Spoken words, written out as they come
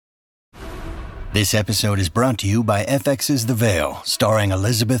This episode is brought to you by FX's The Veil, starring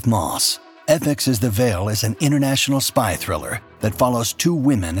Elizabeth Moss. FX's The Veil is an international spy thriller that follows two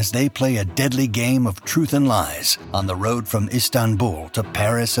women as they play a deadly game of truth and lies on the road from Istanbul to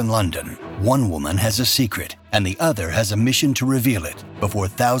Paris and London. One woman has a secret, and the other has a mission to reveal it before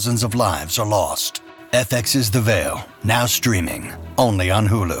thousands of lives are lost. FX's The Veil, now streaming, only on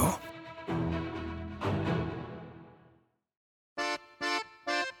Hulu.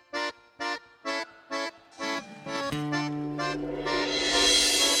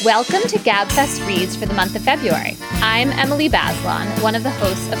 Welcome to GabFest Reads for the month of February. I'm Emily Bazelon, one of the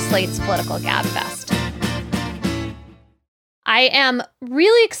hosts of Slate's Political GabFest. I am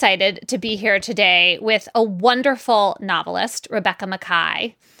really excited to be here today with a wonderful novelist, Rebecca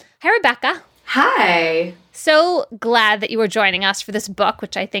Makkai. Hi, Rebecca. Hi. So glad that you were joining us for this book,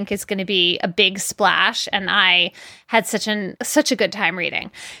 which I think is going to be a big splash, and I had such a good time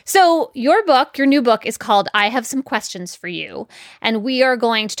reading. So your new book is called I Have Some Questions for You, and we are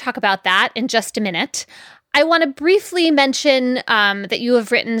going to talk about that in just a minute. I want to briefly mention that you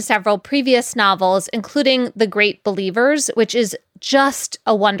have written several previous novels, including The Great Believers, which is just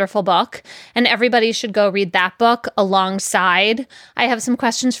a wonderful book, and everybody should go read that book alongside I Have Some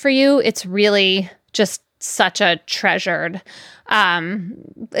Questions for You. It's really just such a treasured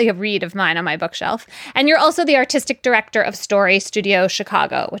read of mine on my bookshelf. And you're also the artistic director of Story Studio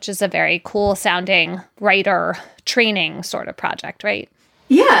Chicago, which is a very cool sounding writer training sort of project, right?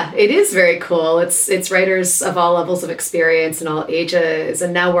 Yeah, it is very cool. It's writers of all levels of experience and all ages.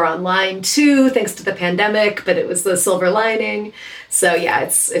 And now we're online too, thanks to the pandemic, but it was the silver lining. So yeah,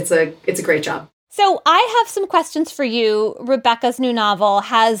 it's a great job. So I Have Some Questions for You. Rebecca's new novel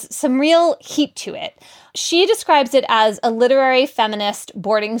has some real heat to it. She describes it as a literary feminist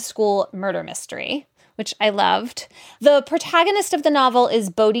boarding school murder mystery, which I loved. The protagonist of the novel is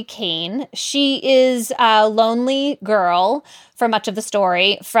Bodie Kane. She is a lonely girl for much of the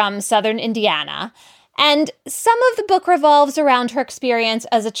story from southern Indiana. And some of the book revolves around her experience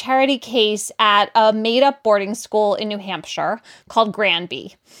as a charity case at a made-up boarding school in New Hampshire called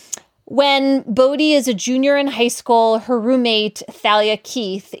Granby. When Bodie is a junior in high school, her roommate, Thalia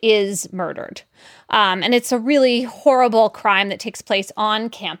Keith, is murdered. And it's a really horrible crime that takes place on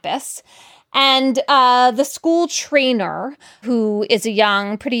campus. And the school trainer, who is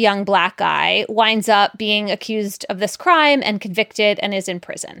a pretty young black guy, winds up being accused of this crime and convicted and is in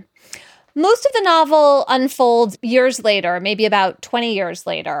prison. Most of the novel unfolds years later, maybe about 20 years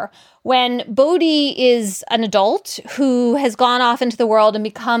later, when Bodie is an adult who has gone off into the world and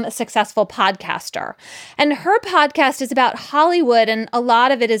become a successful podcaster. And her podcast is about Hollywood, and a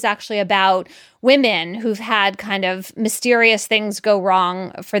lot of it is actually about women who've had kind of mysterious things go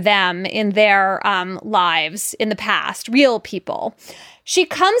wrong for them in their lives in the past, real people. She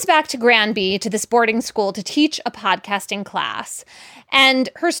comes back to Granby, to this boarding school, to teach a podcasting class. And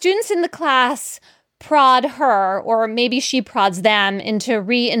her students in the class prod her, or maybe she prods them, into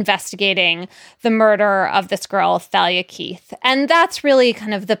reinvestigating the murder of this girl, Thalia Keith. And that's really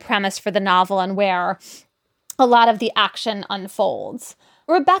kind of the premise for the novel and where a lot of the action unfolds.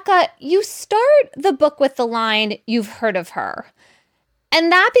 Rebecca, you start the book with the line, "You've heard of her."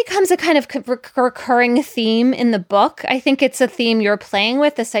 And that becomes a kind of recurring theme in the book. I think it's a theme you're playing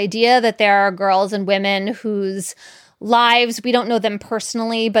with, this idea that there are girls and women whose lives, we don't know them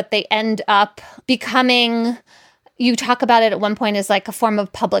personally, but they end up becoming, you talk about it at one point as like a form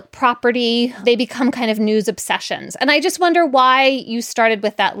of public property. They become kind of news obsessions. And I just wonder why you started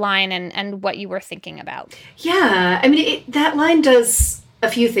with that line and what you were thinking about. Yeah, I mean, that line does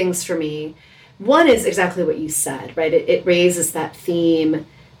a few things for me. One is exactly what you said, right? It raises that theme.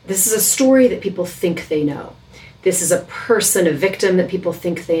 This is a story that people think they know. This is a person, a victim that people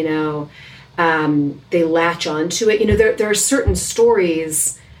think they know. They latch onto it. You know, there are certain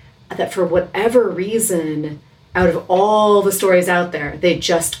stories that for whatever reason, out of all the stories out there, they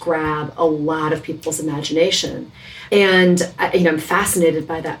just grab a lot of people's imagination. And, I'm fascinated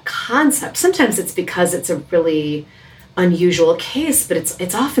by that concept. Sometimes it's because it's a really unusual case, but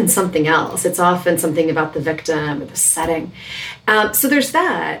it's often something else. It's often something about the victim or the setting. So there's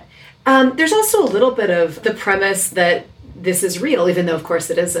that. There's also a little bit of the premise that this is real, even though, of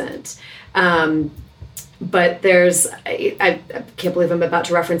course, it isn't. But I can't believe I'm about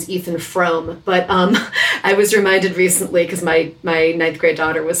to reference Ethan Frome, but I was reminded recently, because my ninth grade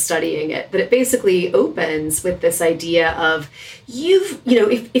daughter was studying it, that it basically opens with this idea of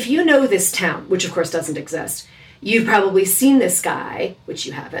if you know this town, which of course doesn't exist, you've probably seen this guy, which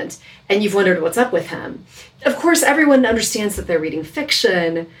you haven't, and you've wondered what's up with him. Of course, everyone understands that they're reading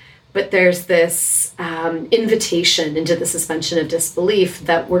fiction, but there's this invitation into the suspension of disbelief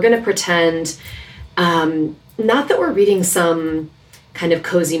that we're going to pretend, not that we're reading some kind of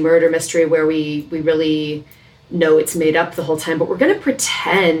cozy murder mystery where we really know it's made up the whole time, but we're going to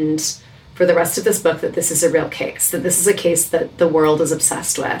pretend for the rest of this book that this is a real case, that this is a case that the world is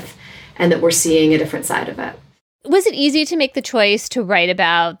obsessed with, and that we're seeing a different side of it. Was it easy to make the choice to write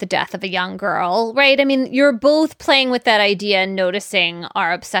about the death of a young girl, right? I mean, you're both playing with that idea and noticing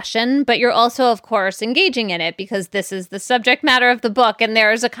our obsession, but you're also, of course, engaging in it because this is the subject matter of the book. And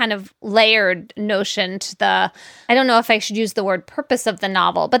there's a kind of layered notion to I don't know if I should use the word purpose of the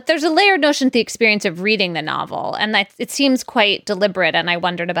novel, but there's a layered notion to the experience of reading the novel. And it seems quite deliberate. And I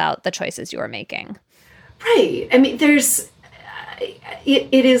wondered about the choices you were making. Right. I mean,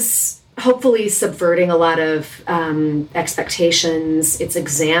 it is hopefully subverting a lot of expectations. It's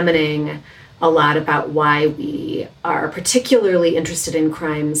examining a lot about why we are particularly interested in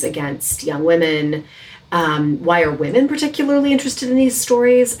crimes against young women. Why are women particularly interested in these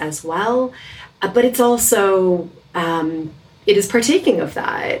stories as well? But it's also, it is partaking of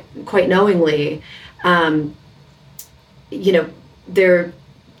that quite knowingly. In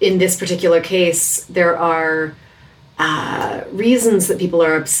this particular case, there are reasons that people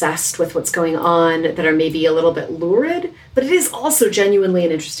are obsessed with what's going on that are maybe a little bit lurid, but it is also genuinely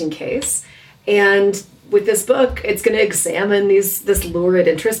an interesting case. And with this book, it's going to examine this lurid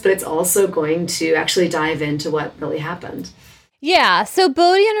interest, but it's also going to actually dive into what really happened. Yeah, so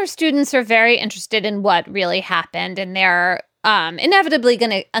Bodhi and her students are very interested in what really happened, and they're inevitably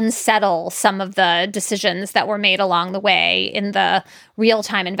going to unsettle some of the decisions that were made along the way in the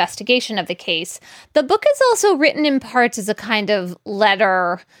real-time investigation of the case. The book is also written in parts as a kind of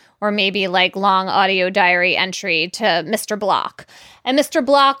letter or maybe like long audio diary entry to Mr. Block. And Mr.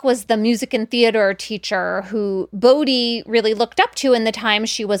 Block was the music and theater teacher who Bodhi really looked up to in the time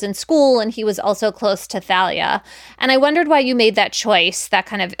she was in school, and he was also close to Thalia. And I wondered why you made that choice, that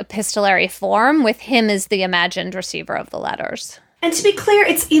kind of epistolary form, with him as the imagined receiver of the letters. And to be clear,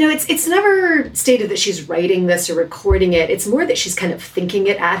 it's never stated that she's writing this or recording it. It's more that she's kind of thinking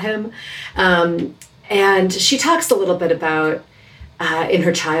it at him. And she talks a little bit about in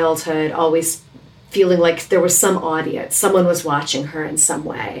her childhood always feeling like there was some audience, someone was watching her in some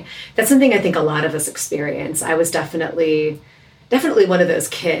way. That's something I think a lot of us experience. I was definitely one of those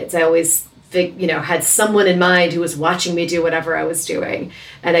kids. I always had someone in mind who was watching me do whatever I was doing.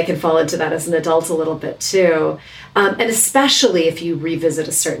 And I can fall into that as an adult a little bit too. And especially if you revisit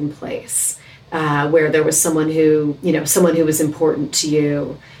a certain place where there was someone who was important to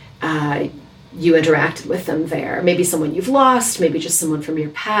you, you interacted with them there. Maybe someone you've lost, maybe just someone from your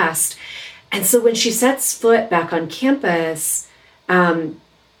past. And so when she sets foot back on campus,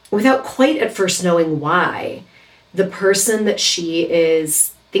 without quite at first knowing why, the person that she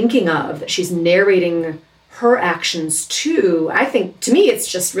is thinking of, that she's narrating her actions to, I think, to me, it's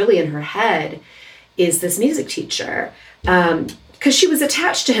just really in her head, is this music teacher. Because she was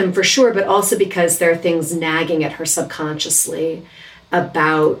attached to him for sure, but also because there are things nagging at her subconsciously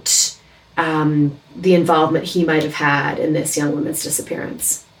about the involvement he might have had in this young woman's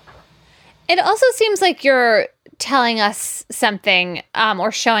disappearance. It also seems like you're telling us something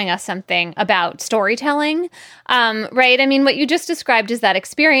or showing us something about storytelling, right? I mean, what you just described is that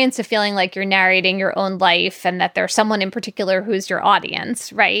experience of feeling like you're narrating your own life and that there's someone in particular who's your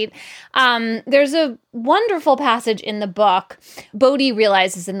audience, right? There's a wonderful passage in the book. Bodhi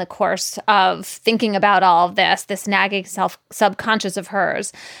realizes in the course of thinking about all of this nagging subconscious of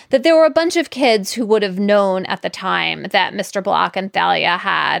hers, that there were a bunch of kids who would have known at the time that Mr. Block and Thalia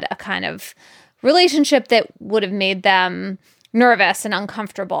had a kind of relationship that would have made them nervous and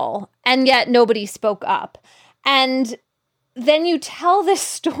uncomfortable, and yet nobody spoke up. And then you tell this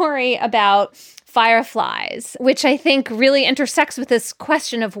story about fireflies, which I think really intersects with this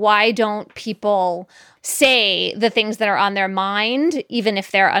question of why don't people say the things that are on their mind, even if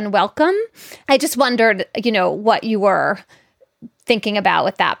they're unwelcome. I just wondered, what you were thinking about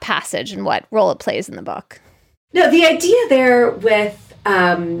with that passage and what role it plays in the book. No, the idea there with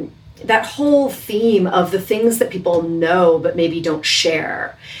that whole theme of the things that people know but maybe don't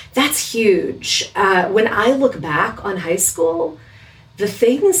share, that's huge. When I look back on high school, the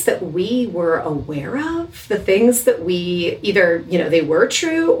things that we were aware of, the things that we either, they were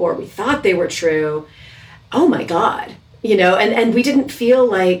true or we thought they were true, oh my God, and we didn't feel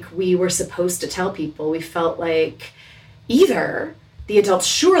like we were supposed to tell people. We felt like either the adults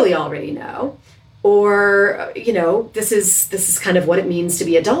surely already know, or, this is kind of what it means to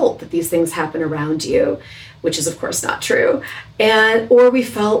be adult, that these things happen around you, which is of course not true. Or we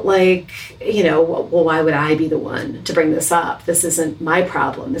felt like, well, why would I be the one to bring this up? This isn't my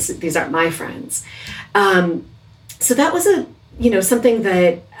problem. These aren't my friends. So that was something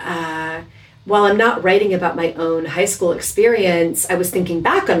that, while I'm not writing about my own high school experience, I was thinking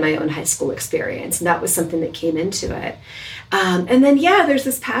back on my own high school experience, and that was something that came into it. And then, there's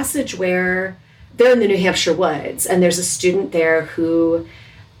this passage where they're in the New Hampshire woods, and there's a student there who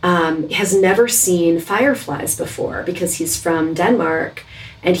has never seen fireflies before because he's from Denmark,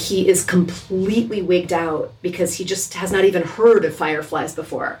 and he is completely wigged out because he just has not even heard of fireflies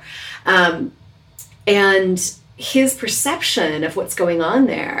before. And his perception of what's going on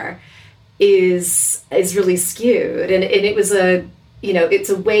there is really skewed. And it was it's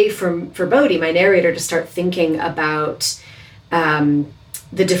a way for Bodhi, my narrator, to start thinking about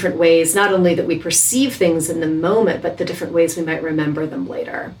the different ways, not only that we perceive things in the moment, but the different ways we might remember them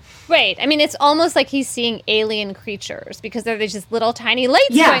later. Right. I mean, it's almost like he's seeing alien creatures because there's just little tiny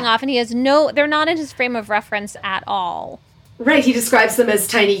lights going off, and they're not in his frame of reference at all. Right. He describes them as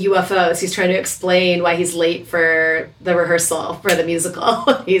tiny UFOs. He's trying to explain why he's late for the rehearsal for the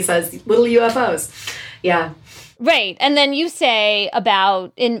musical. He says, little UFOs. Yeah. Right. And then you say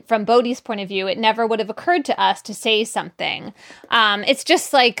from Bodhi's point of view, it never would have occurred to us to say something. It's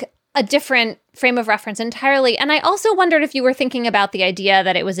just like a different frame of reference entirely. And I also wondered if you were thinking about the idea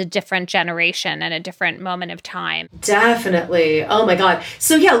that it was a different generation and a different moment of time. Definitely. Oh my God.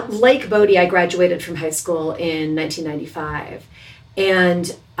 So like Bodhi, I graduated from high school in 1995.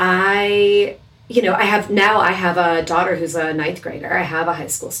 And I have a daughter who's a ninth grader. I have a high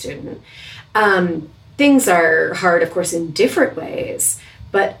school student. Things are hard, of course, in different ways.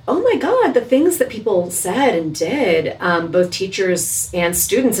 But, oh my God, the things that people said and did, both teachers and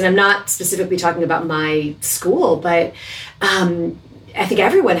students, and I'm not specifically talking about my school, but I think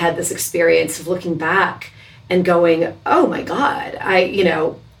everyone had this experience of looking back and going, oh my God,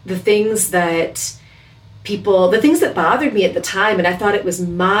 the things that bothered me at the time, and I thought it was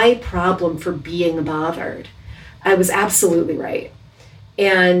my problem for being bothered. I was absolutely right.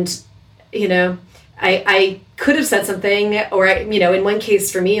 And, I could have said something, or, in one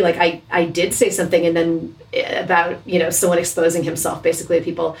case for me, like I did say something and then about, someone exposing himself basically to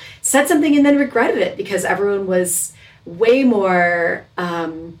people, said something and then regretted it because everyone was way more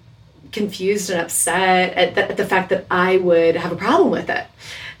confused and upset at the fact that I would have a problem with it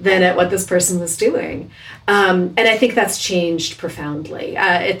than at what this person was doing. And I think that's changed profoundly.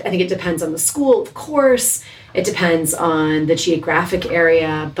 I think it depends on the school, of course. It depends on the geographic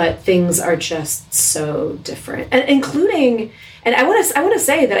area, but things are just so different. And including, and I want to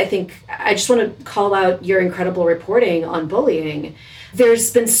say that I just want to call out your incredible reporting on bullying.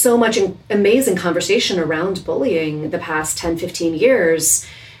 There's been so much amazing conversation around bullying the past 10, 15 years.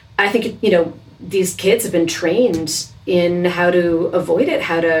 I think, these kids have been trained in how to avoid it,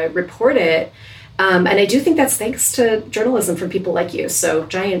 how to report it. And I do think that's thanks to journalism from people like you. So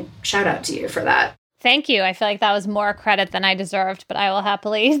giant shout out to you for that. Thank you. I feel like that was more credit than I deserved, but I will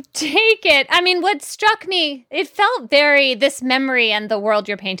happily take it. I mean, what struck me, it felt this memory and the world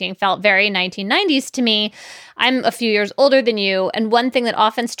you're painting felt very 1990s to me. I'm a few years older than you. And one thing that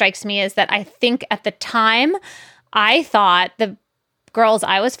often strikes me is that I think at the time, I thought the girls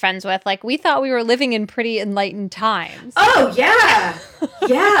I was friends with, like, we thought we were living in pretty enlightened times. Oh, yeah.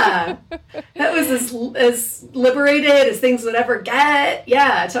 Yeah. That was as liberated as things would ever get.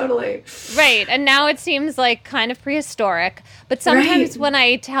 Yeah, totally. Right. And now it seems like kind of prehistoric. But sometimes when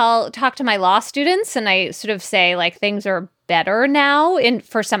I talk to my law students and I sort of say, like, things are better now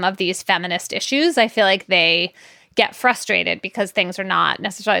for some of these feminist issues, I feel like they get frustrated because things are not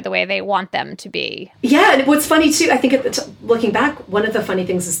necessarily the way they want them to be. Yeah, and what's funny too, I think looking back, one of the funny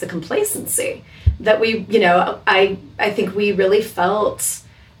things is the complacency that we, I think we really felt,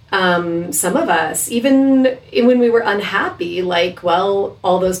 some of us, even when we were unhappy, like, well,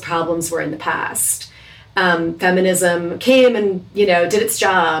 all those problems were in the past. Feminism came and, did its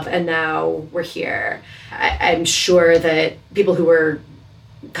job, and now we're here. I'm sure that people who were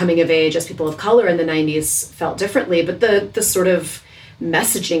coming of age as people of color in the 90s felt differently, but the sort of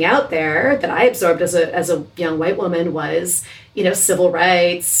messaging out there that I absorbed as a young white woman was, civil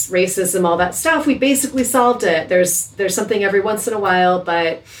rights, racism, all that stuff. We basically solved it. There's something every once in a while,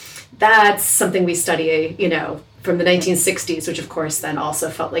 but that's something we study, from the 1960s, which of course then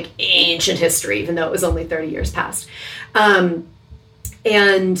also felt like ancient history, even though it was only 30 years past.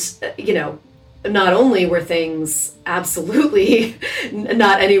 Not only were things absolutely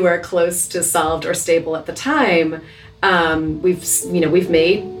not anywhere close to solved or stable at the time, we've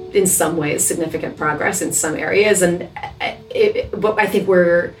made in some ways, significant progress in some areas. And I think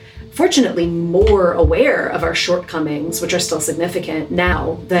we're fortunately more aware of our shortcomings, which are still significant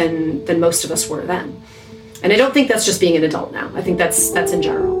now than most of us were then. And I don't think that's just being an adult now. I think that's in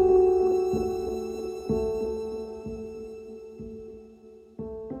general.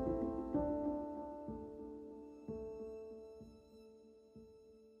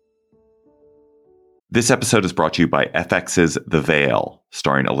 This episode is brought to you by FX's The Veil,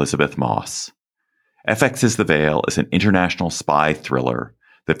 starring Elisabeth Moss. FX's The Veil is an international spy thriller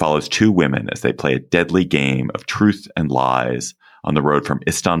that follows two women as they play a deadly game of truth and lies on the road from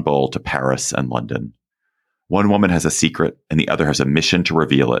Istanbul to Paris and London. One woman has a secret, and the other has a mission to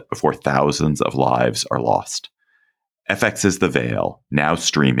reveal it before thousands of lives are lost. FX's The Veil, now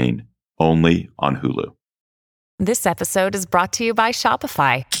streaming only on Hulu. This episode is brought to you by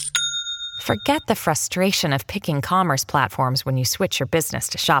Shopify. Forget the frustration of picking commerce platforms when you switch your business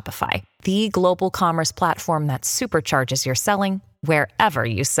to Shopify, the global commerce platform that supercharges your selling wherever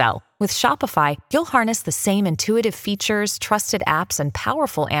you sell. With Shopify, you'll harness the same intuitive features, trusted apps, and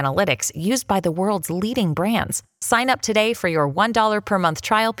powerful analytics used by the world's leading brands. Sign up today for your $1 per month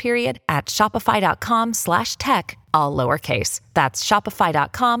trial period at shopify.com/tech, all lowercase. That's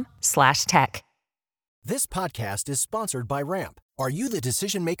shopify.com/tech. This podcast is sponsored by Ramp. Are you the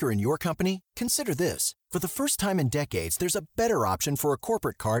decision maker in your company? Consider this. For the first time in decades, there's a better option for a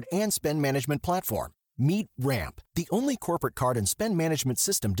corporate card and spend management platform. Meet Ramp, the only corporate card and spend management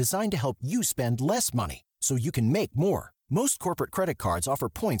system designed to help you spend less money so you can make more. Most corporate credit cards offer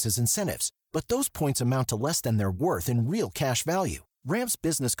points as incentives, but those points amount to less than their worth in real cash value. Ramp's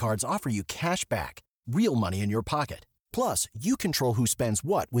business cards offer you cash back, real money in your pocket. Plus, you control who spends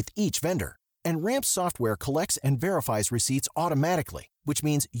what with each vendor. And Ramp software collects and verifies receipts automatically, which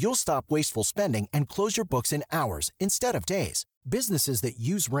means you'll stop wasteful spending and close your books in hours instead of days. Businesses that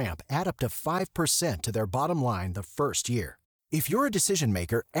use Ramp add up to 5% to their bottom line the first year. If you're a decision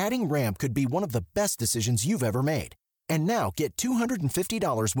maker, adding Ramp could be one of the best decisions you've ever made. And now get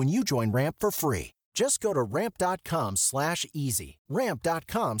 $250 when you join Ramp for free. Just go to ramp.com/easy.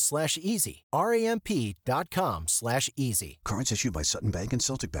 Ramp.com/easy. RAMP.com/easy. Cards issued by Sutton Bank and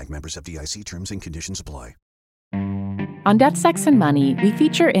Celtic Bank, members of FDIC. Terms and conditions apply. On Debt, Sex, and Money, we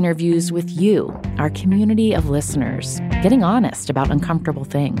feature interviews with you, our community of listeners, getting honest about uncomfortable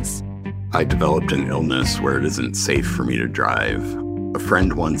things. I developed an illness where it isn't safe for me to drive. A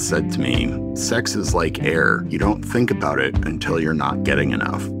friend once said to me, "Sex is like air. You don't think about it until you're not getting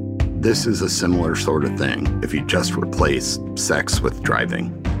enough." This is a similar sort of thing if you just replace sex with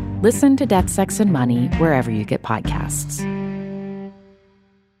driving. Listen to Debt, Sex, and Money wherever you get podcasts.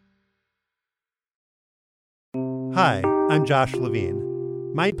 Hi, I'm Josh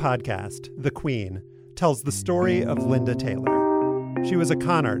Levine. My podcast, The Queen, tells the story of Linda Taylor. She was a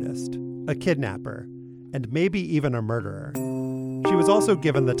con artist, a kidnapper, and maybe even a murderer. She was also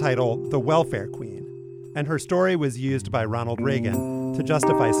given the title the Welfare Queen, and her story was used by Ronald Reagan to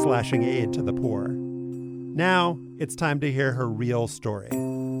justify slashing aid to the poor. Now, it's time to hear her real story.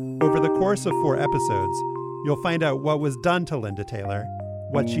 Over the course of 4 episodes, you'll find out what was done to Linda Taylor,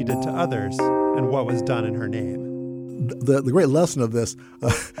 what she did to others, and what was done in her name. The great lesson of this,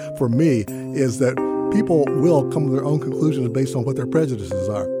 for me, is that people will come to their own conclusions based on what their prejudices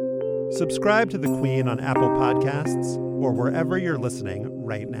are. Subscribe to The Queen on Apple Podcasts or wherever you're listening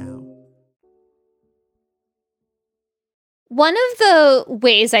right now. One of the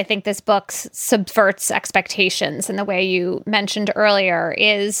ways I think this book subverts expectations in the way you mentioned earlier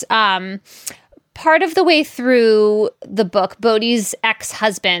is part of the way through the book, Bodhi's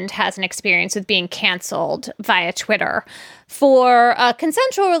ex-husband has an experience with being canceled via Twitter for a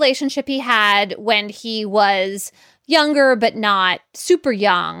consensual relationship he had when he was younger but not super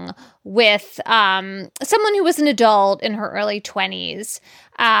young with someone who was an adult in her early 20s.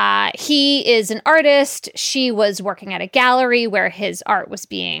 He is an artist. She was working at a gallery where his art was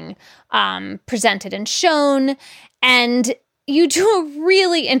being presented and shown. And you do a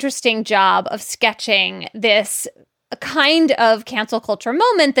really interesting job of sketching this kind of cancel culture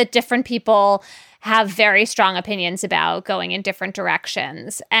moment that different people have very strong opinions about going in different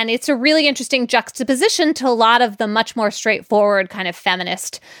directions. And it's a really interesting juxtaposition to a lot of the much more straightforward kind of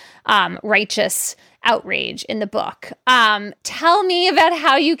feminist, righteous outrage in the book. Tell me about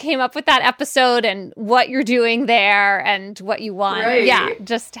how you came up with that episode and what you're doing there and what you want. Right. Yeah,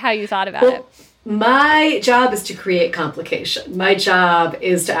 just how you thought about it. My job is to create complication. My job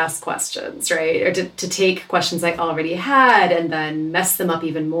is to ask questions, right? Or to take questions I already had and then mess them up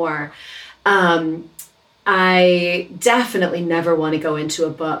even more. I definitely never want to go into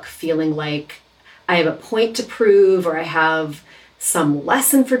a book feeling like I have a point to prove or I have some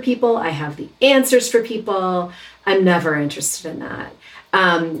lesson for people. I have the answers for people. I'm never interested in that.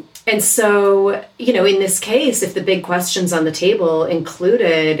 And so, you know, in this case, if the big questions on the table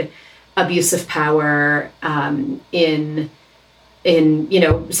included abuse of power in you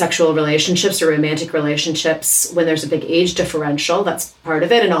know, sexual relationships or romantic relationships, when there's a big age differential, that's part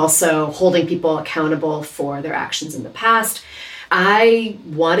of it, and also holding people accountable for their actions in the past, I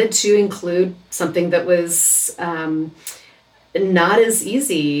wanted to include something that was not as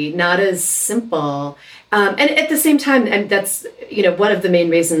easy, not as simple. And at the same time, and that's, you know, one of the main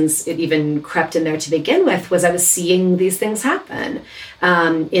reasons it even crept in there to begin with, was I was seeing these things happen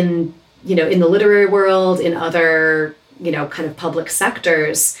in, you know, in the literary world, in other, you know, kind of public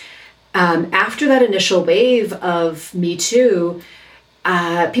sectors. After that initial wave of Me Too,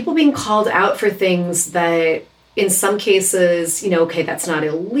 people being called out for things that in some cases, you know, okay, that's not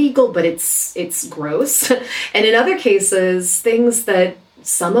illegal, but it's gross. And in other cases, things that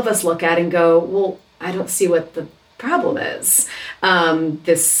some of us look at and go, well, I don't see what the problem is.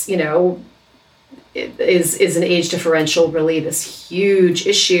 This, you know, is an age differential really this huge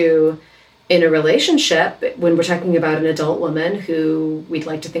issue in a relationship when we're talking about an adult woman who we'd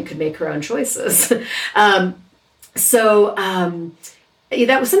like to think could make her own choices. That was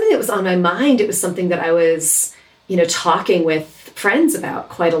something that was on my mind. It was something that I was, you know, talking with friends about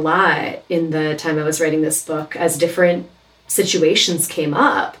quite a lot in the time I was writing this book as different situations came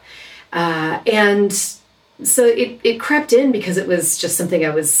up. And so it crept in because it was just something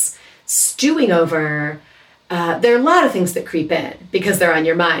I was stewing over. There are a lot of things that creep in because they're on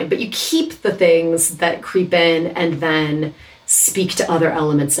your mind, but you keep the things that creep in and then speak to other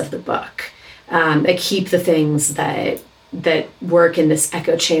elements of the book. I keep the things that work in this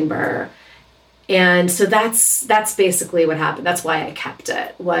echo chamber. And so that's basically what happened. That's why I kept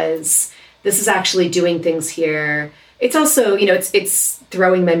it, was this is actually doing things here. It's also, you know, it's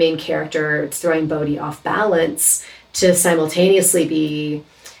throwing my main character, it's throwing Bodhi off balance to simultaneously be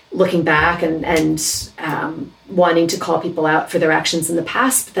looking back and wanting to call people out for their actions in the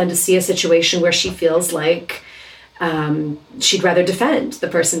past, but then to see a situation where she feels like she'd rather defend the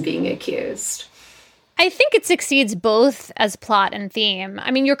person being accused. I think it succeeds both as plot and theme. I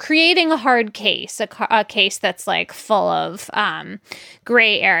mean, you're creating a hard case, a case that's like full of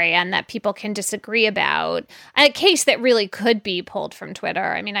gray area and that people can disagree about. A case that really could be pulled from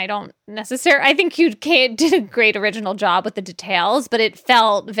Twitter. I mean, I think you did a great original job with the details, but it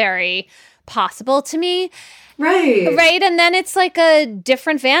felt very possible to me. Right. And then it's like a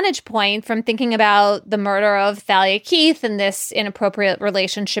different vantage point from thinking about the murder of Thalia Keith and this inappropriate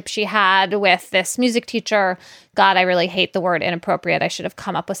relationship she had with this music teacher. God, I really hate the word inappropriate. I should have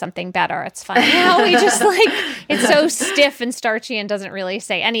come up with something better. It's funny how we just like, it's so stiff and starchy and doesn't really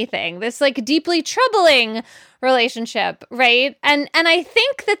say anything. This like deeply troubling relationship, right? And I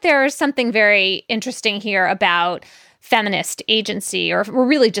think that there's something very interesting here about feminist agency, or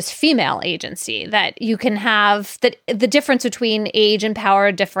really just female agency, that you can have, that the difference between age and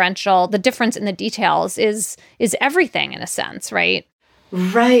power differential, the difference in the details is everything in a sense, right?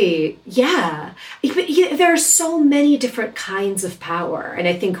 Right. Yeah. There are so many different kinds of power. And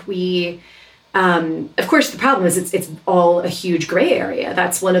I think we, of course, the problem is it's all a huge gray area.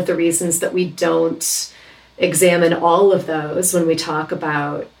 That's one of the reasons that we don't examine all of those when we talk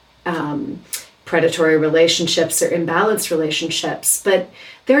about predatory relationships or imbalanced relationships. But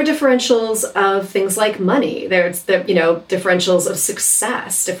there are differentials of things like money. There's the, you know, differentials of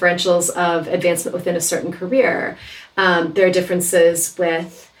success, differentials of advancement within a certain career. There are differences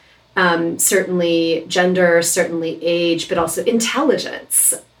with certainly gender, certainly age, but also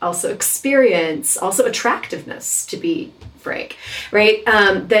intelligence, also experience, also attractiveness, to be frank, right?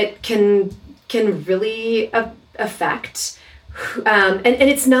 That can really affect. And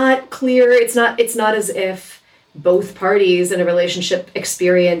it's not clear. It's not as if both parties in a relationship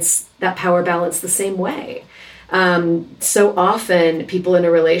experience that power balance the same way. So often people in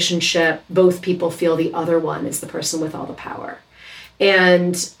a relationship, both people feel the other one is the person with all the power.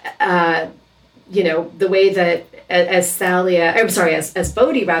 And, you know, the way that as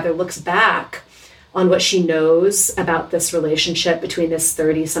Bodhi rather looks back on what she knows about this relationship between this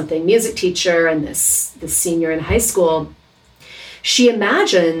 30-something music teacher and this senior in high school, she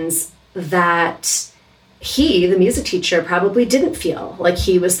imagines that he, the music teacher, probably didn't feel like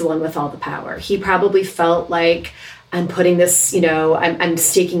he was the one with all the power. He probably felt like, I'm putting this, you know, I'm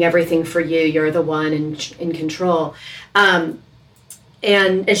staking everything for you. You're the one in control. And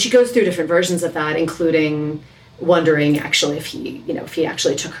she goes through different versions of that, including wondering actually if he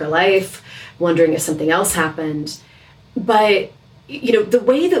actually took her life, wondering if something else happened. But, you know, the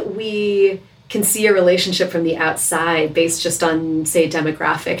way that we can see a relationship from the outside based just on, say,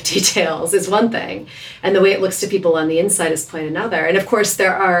 demographic details is one thing. And the way it looks to people on the inside is quite another. And of course,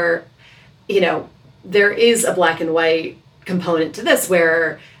 there is a black and white component to this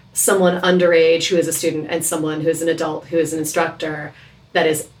where someone underage who is a student and someone who is an adult who is an instructor, that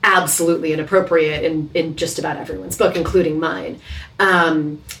is absolutely inappropriate in just about everyone's book, including mine.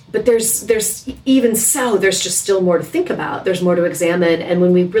 But there's just still more to think about. There's more to examine. And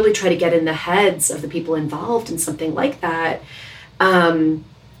when we really try to get in the heads of the people involved in something like that,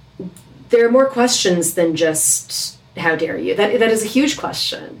 there are more questions than just, how dare you? That is a huge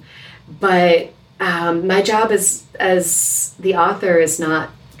question. But my job as the author is not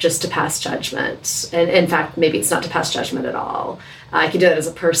just to pass judgment. And in fact, maybe it's not to pass judgment at all. I can do that as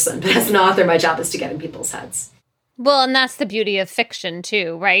a person, but as an author, my job is to get in people's heads. Well, and that's the beauty of fiction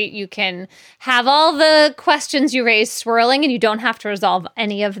too, right? You can have all the questions you raise swirling and you don't have to resolve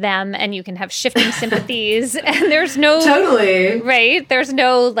any of them, and you can have shifting sympathies and there's no... Totally. Right? There's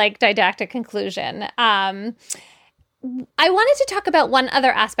no like didactic conclusion. I wanted to talk about one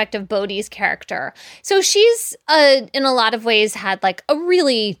other aspect of Bodhi's character. So she's, in a lot of ways, had like a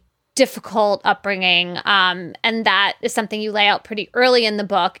really difficult upbringing, and that is something you lay out pretty early in the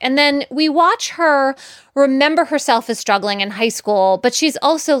book. And then we watch her remember herself as struggling in high school, but she's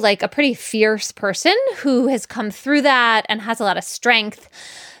also like a pretty fierce person who has come through that and has a lot of strength.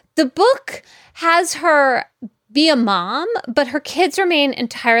 The book has her be a mom, but her kids remain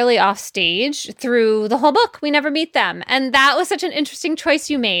entirely off stage through the whole book. We never meet them. And that was such an interesting choice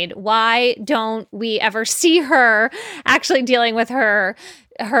you made. Why don't we ever see her actually dealing with her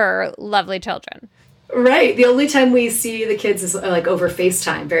lovely children? Right. The only time we see the kids is like over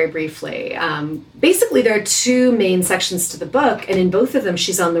FaceTime, very briefly. Basically, there are two main sections to the book, and in both of them,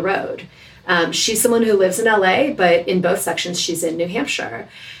 she's on the road. She's someone who lives in LA, but in both sections, she's in New Hampshire.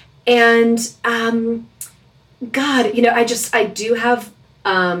 And God, I do have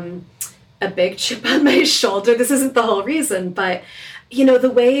a big chip on my shoulder. This isn't the whole reason, but,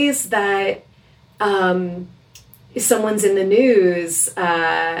 the ways that someone's in the news,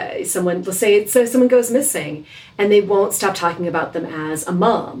 let's say someone goes missing, and they won't stop talking about them as a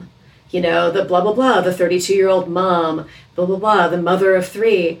mom. The blah, blah, blah, the 32-year-old mom, blah, blah, blah, the mother of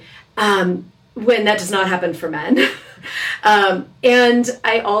three, when that does not happen for men. And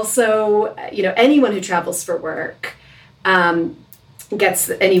I also, anyone who travels for work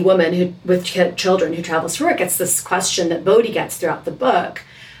any woman with children who travels for work gets this question that Bodhi gets throughout the book,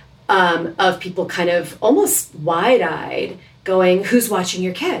 of people kind of almost wide-eyed going, who's watching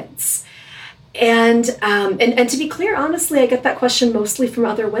your kids? And to be clear, honestly, I get that question mostly from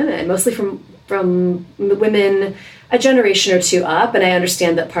other women, mostly from women a generation or two up. And I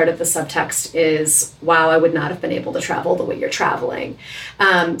understand that part of the subtext is, wow, I would not have been able to travel the way you're traveling.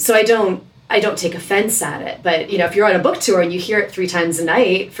 So I don't take offense at it. But, if you're on a book tour and you hear it 3 times a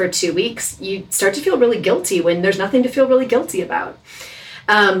night for 2 weeks, you start to feel really guilty when there's nothing to feel really guilty about.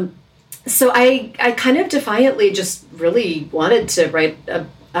 So I kind of defiantly just really wanted to write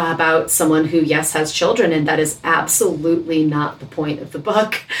about someone who, yes, has children, and that is absolutely not the point of the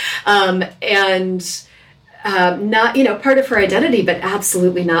book. Not, part of her identity, but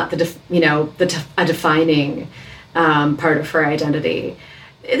absolutely not a defining part of her identity.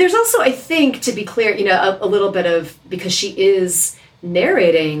 There's also, I think, to be clear, a little bit of, because she is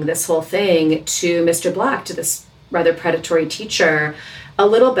narrating this whole thing to Mr. Black, to this rather predatory teacher, a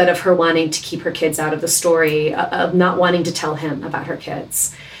little bit of her wanting to keep her kids out of the story, of not wanting to tell him about her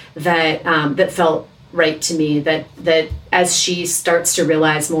kids, that felt right to me, that as she starts to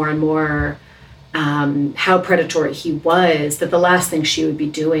realize more and more how predatory he was, that the last thing she would be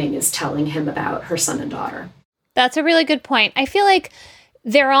doing is telling him about her son and daughter. That's a really good point. I feel like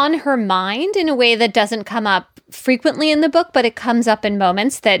they're on her mind in a way that doesn't come up frequently in the book, but it comes up in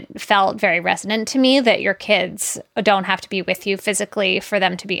moments that felt very resonant to me, that your kids don't have to be with you physically for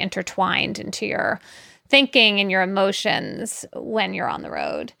them to be intertwined into your thinking and your emotions when you're on the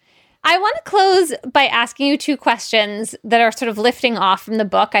road. I want to close by asking you 2 questions that are sort of lifting off from the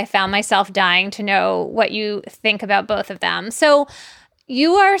book. I found myself dying to know what you think about both of them. So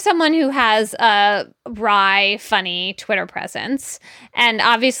you are someone who has a wry, funny Twitter presence. And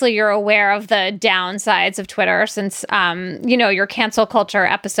obviously you're aware of the downsides of Twitter since, your cancel culture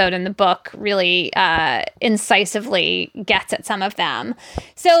episode in the book really incisively gets at some of them.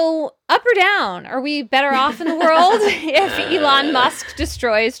 So up or down? Are we better off in the world if Elon Musk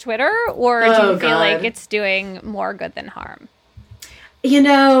destroys Twitter? Or do you feel like it's doing more good than harm?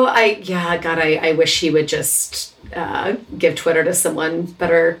 I wish he would just give Twitter to someone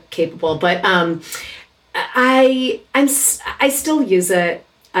better capable. But I still use it.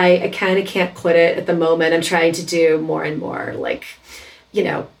 I kind of can't quit it at the moment. I'm trying to do more and more, like,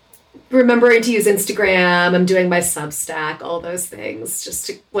 remembering to use Instagram. I'm doing my Substack, all those things.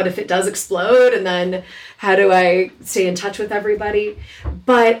 What if it does explode? And then how do I stay in touch with everybody?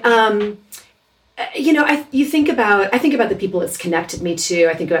 But, I think about the people it's connected me to.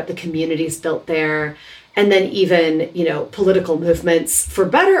 I think about the communities built there. And then even, political movements, for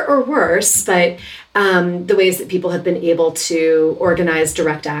better or worse, but the ways that people have been able to organize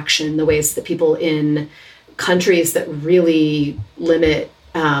direct action, the ways that people in countries that really limit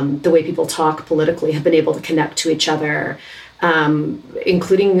the way people talk politically have been able to connect to each other,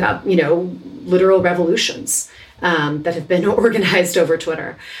 including, literal revolutions that have been organized over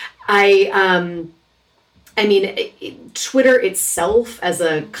Twitter. Twitter itself as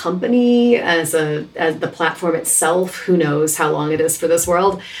a company, as the platform itself, who knows how long it is for this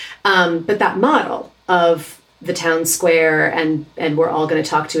world. But that model of the town square and we're all going to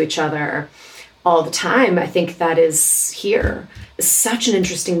talk to each other all the time, I think that is here. It's such an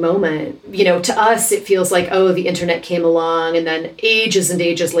interesting moment. To us, it feels like, the internet came along, and then ages and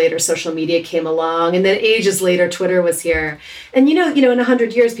ages later, social media came along, and then ages later, Twitter was here. And, in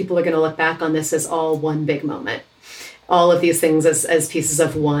 100 years, people are going to look back on this as all one big moment. All of these things as pieces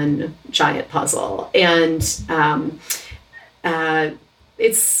of one giant puzzle. And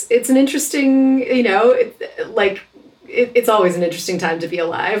it's an interesting, it's always an interesting time to be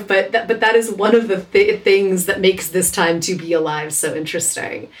alive, but that is one of the things that makes this time to be alive so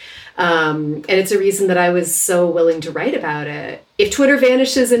interesting. And it's a reason that I was so willing to write about it. If Twitter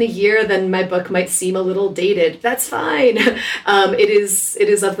vanishes in a year, then my book might seem a little dated. That's fine. It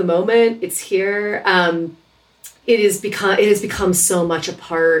is of the moment. It's here. It has become so much a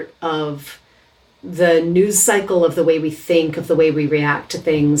part of the news cycle, of the way we think, of the way we react to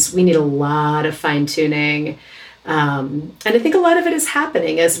things. We need a lot of fine-tuning. And I think a lot of it is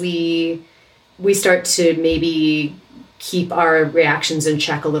happening as we start to maybe keep our reactions in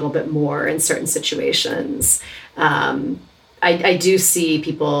check a little bit more in certain situations. I do see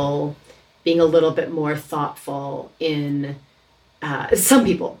people being a little bit more thoughtful in some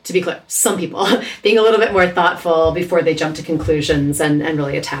people, to be clear, some people being a little bit more thoughtful before they jump to conclusions and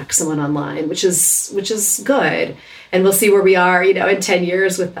really attack someone online, which is good. And we'll see where we are, in 10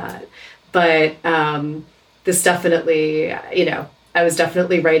 years with that. But this definitely, I was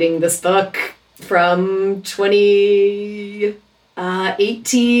definitely writing this book from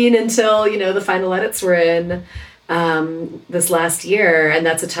 2018 until, the final edits were in this last year. And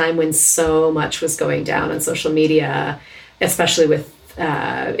that's a time when so much was going down on social media, especially with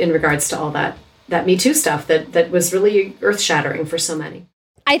in regards to all that Me Too stuff that was really earth-shattering for so many.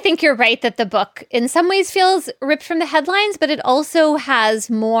 I think you're right that the book in some ways feels ripped from the headlines, but it also has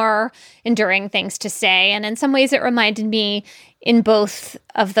more enduring things to say. And in some ways it reminded me in both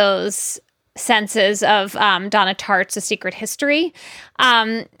of those senses of Donna Tartt's A Secret History.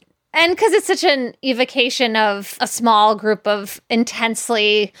 And because it's such an evocation of a small group of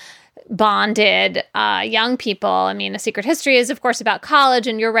intensely bonded young people. I mean, A Secret History is, of course, about college,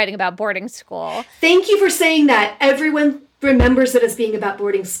 and you're writing about boarding school. Thank you for saying that. Everyone remembers it as being about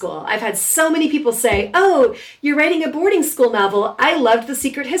boarding school. I've had so many people say, "Oh, you're writing a boarding school novel. I loved The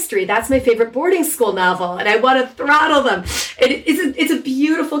Secret History. That's my favorite boarding school novel." And I want to throttle them. It's a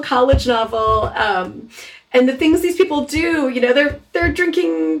beautiful college novel. And the things these people do, they're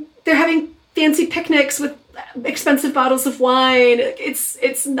drinking, they're having fancy picnics with expensive bottles of wine.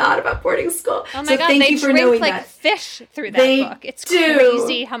 It's not about boarding school. Oh my God, thank they you for drink knowing like that. Fish through that book. It's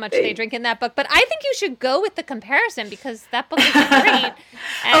crazy how much they drink in that book. But I think you should go with the comparison because that book is great.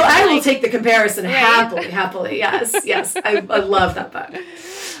 I will take the comparison happily. Yes. I love that book.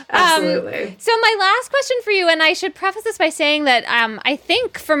 Absolutely. So my last question for you, and I should preface this by saying that I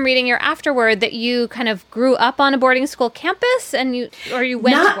think from reading your afterword that you kind of grew up on a boarding school campus and you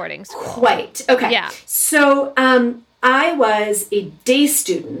went to boarding school. Quite. Okay. Yeah. So I was a day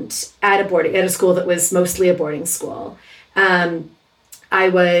student at a school that was mostly a boarding school. I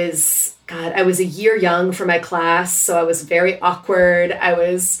was a year young for my class, so I was very awkward. I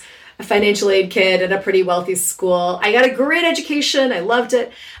was a financial aid kid at a pretty wealthy school. I got a great education. I loved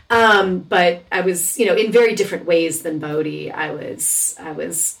it. But I was, in very different ways than Bodhi. I was a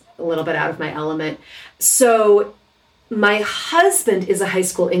little bit out of my element. So my husband is a high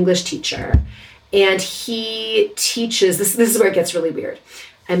school English teacher, and he teaches, this is where it gets really weird.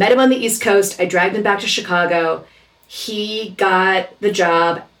 I met him on the East Coast. I dragged him back to Chicago. He got the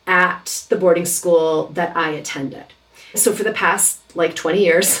job at the boarding school that I attended. So for the past 20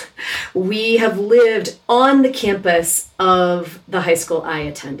 years, we have lived on the campus of the high school I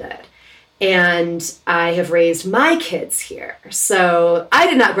attended. And I have raised my kids here. So I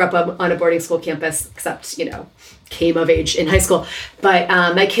did not grow up on a boarding school campus, except, came of age in high school. But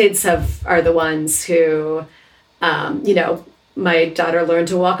my kids are the ones who, my daughter learned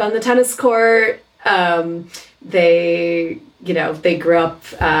to walk on the tennis court. They grew up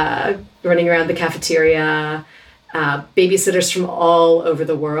running around the cafeteria, babysitters from all over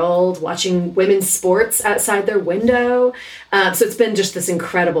the world, watching women's sports outside their window. So it's been just this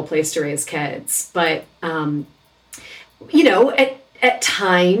incredible place to raise kids. But, at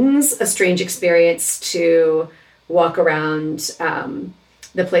times, a strange experience to walk around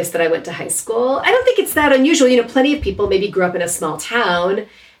the place that I went to high school. I don't think it's that unusual. Plenty of people maybe grew up in a small town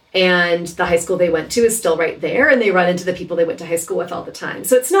and the high school they went to is still right there, and they run into the people they went to high school with all the time.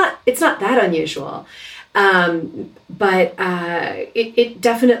 So it's not that unusual. But it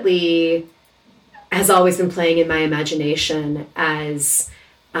definitely has always been playing in my imagination as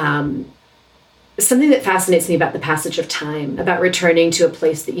something that fascinates me about the passage of time, about returning to a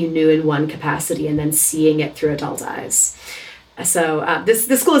place that you knew in one capacity and then seeing it through adult eyes. So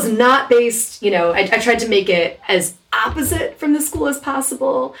this school is not based, I tried to make it as opposite from the school as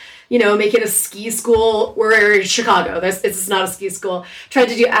possible, make it a ski school. We're in Chicago. It's not a ski school. Tried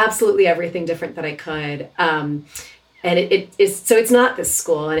to do absolutely everything different that I could. And it's not this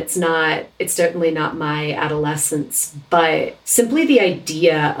school, and it's certainly not my adolescence, but simply the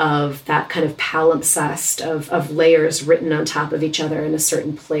idea of that kind of palimpsest of layers written on top of each other in a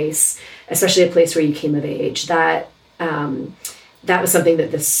certain place, especially a place where you came of age, that was something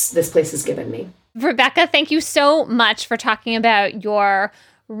that this place has given me. Rebecca, thank you so much for talking about your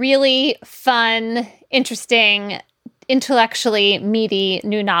really fun, interesting, intellectually meaty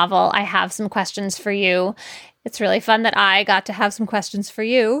new novel. I have some questions for you. It's really fun that I got to have some questions for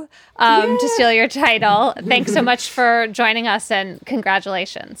you to steal your title. Thanks so much for joining us, and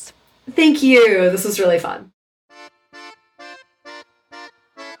congratulations. Thank you. This was really fun.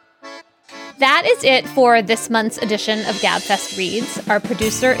 That is it for this month's edition of GabFest Reads. Our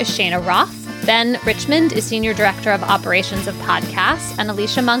producer is Shayna Roth. Ben Richmond is Senior Director of Operations of Podcasts, and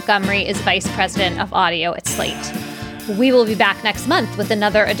Alicia Montgomery is Vice President of Audio at Slate. We will be back next month with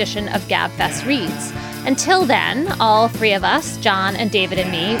another edition of GabFest Reads. Until then, all three of us, John and David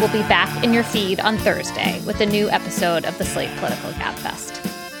and me, will be back in your feed on Thursday with a new episode of the Slate Political GabFest.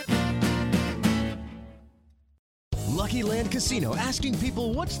 Lucky Land Casino, asking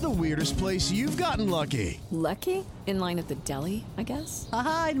people, what's the weirdest place you've gotten lucky? Lucky? In line at the deli, I guess?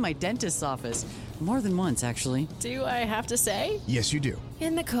 Aha, in my dentist's office. More than once, actually. Do I have to say? Yes, you do.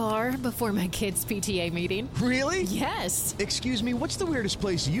 In the car before my kids' PTA meeting. Really? Yes. Excuse me, what's the weirdest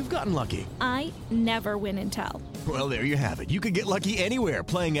place you've gotten lucky? I never win and tell. Well, there you have it. You can get lucky anywhere,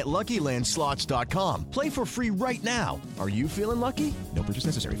 playing at LuckyLandSlots.com. Play for free right now. Are you feeling lucky? No purchase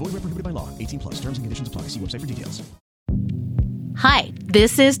necessary. Void where prohibited by law. 18+. Terms and conditions apply. See website for details. Hi,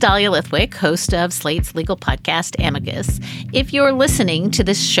 this is Dahlia Lithwick, host of Slate's legal podcast, Amicus. If you're listening to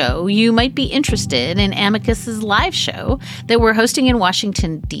this show, you might be interested in Amicus's live show that we're hosting in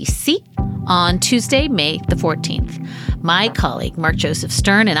Washington, D.C. on Tuesday, May the 14th. My colleague, Mark Joseph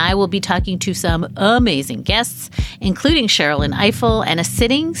Stern, and I will be talking to some amazing guests, including Sherrilyn Ifill and a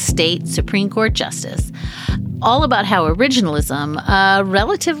sitting state Supreme Court justice, all about how originalism, a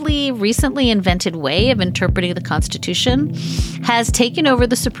relatively recently invented way of interpreting the Constitution, has taken over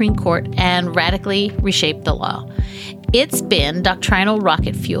the Supreme Court and radically reshaped the law. It's been doctrinal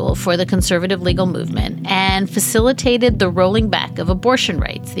rocket fuel for the conservative legal movement and facilitated the rolling back of abortion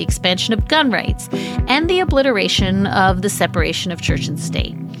rights, the expansion of gun rights, and the obliteration of the separation of church and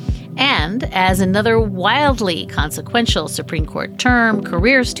state. And as another wildly consequential Supreme Court term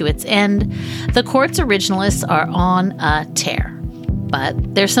careers to its end, the court's originalists are on a tear.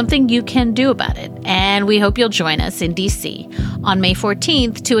 But there's something you can do about it, and we hope you'll join us in D.C. on May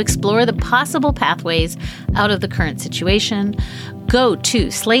 14th to explore the possible pathways out of the current situation. Go to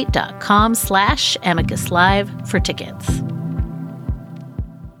slate.com/amicuslive for tickets.